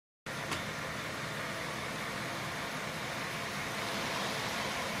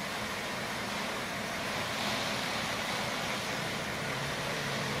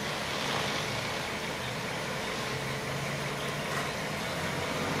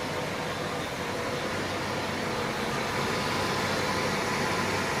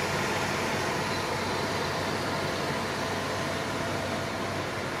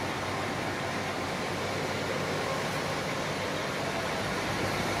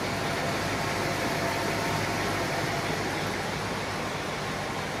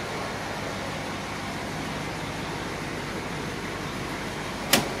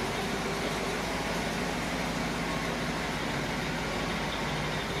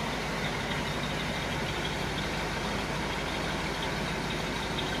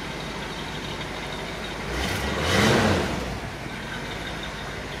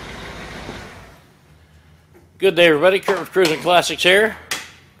Good day, everybody. Kurt with Cruisin Classics here.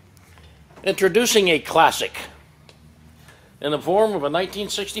 Introducing a classic in the form of a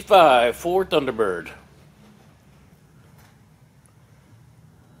 1965 Ford Thunderbird.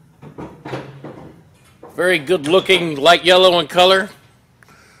 Very good looking, light yellow in color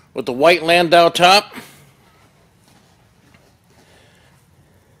with the white landau top.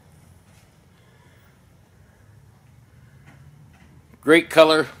 Great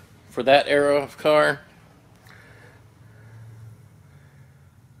color for that era of car.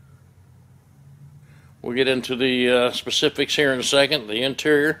 We'll get into the specifics here in a second. The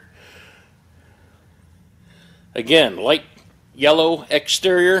interior. Again, light yellow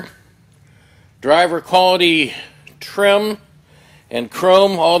exterior. Driver quality trim and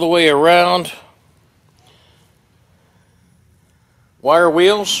chrome all the way around. Wire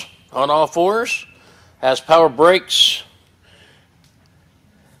wheels on all fours. Has power brakes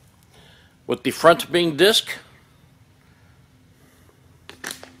with the front being disc.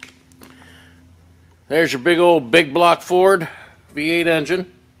 There's your big old big block Ford V8 engine.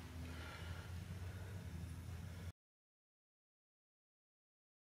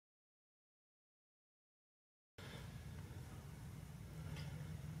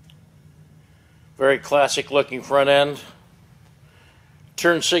 Very classic looking front end.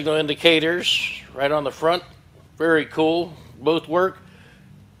 Turn signal indicators right on the front. Very cool. Both work.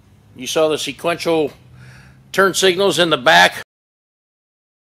 You saw the sequential turn signals in the back.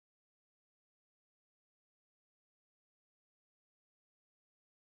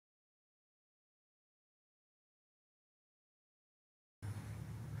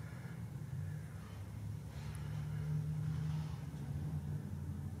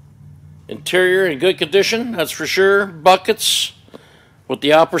 Interior in good condition, that's for sure. Buckets with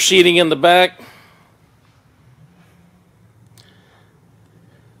the upper seating in the back.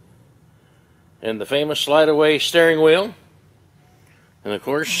 And the famous slide-away steering wheel. And of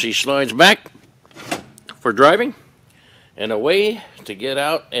course, she slides back for driving. And away to get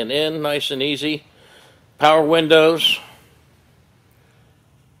out and in nice and easy. Power windows.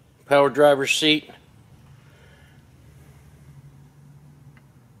 Power driver's seat.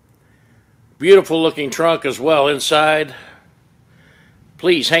 Beautiful looking trunk as well inside.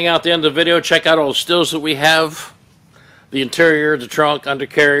 Please hang out the end of the video. Check out all the stills that we have. The interior, the trunk,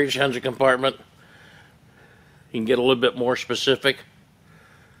 undercarriage, engine compartment. You can get a little bit more specific.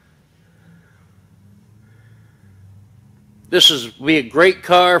 This would be a great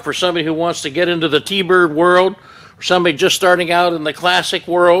car for somebody who wants to get into the T-Bird world, or somebody just starting out in the classic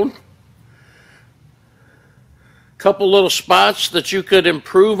world. Couple little spots that you could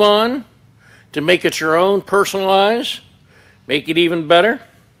improve on to make it your own, personalize, make it even better.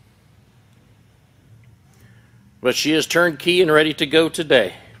 But she is turnkey and ready to go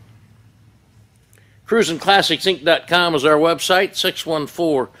today. CruisinClassicsInc.com is our website.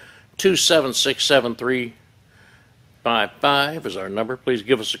 614-276-7355 is our number. Please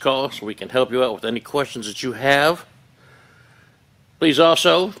give us a call so we can help you out with any questions that you have. Please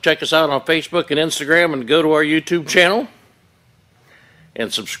also check us out on Facebook and Instagram and go to our YouTube channel.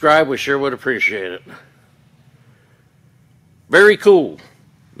 And subscribe, we sure would appreciate it. Very cool.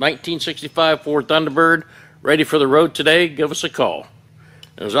 1965 Ford Thunderbird, ready for the road today. Give us a call.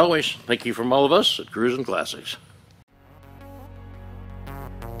 And as always, thank you from all of us at Cruisin Classics.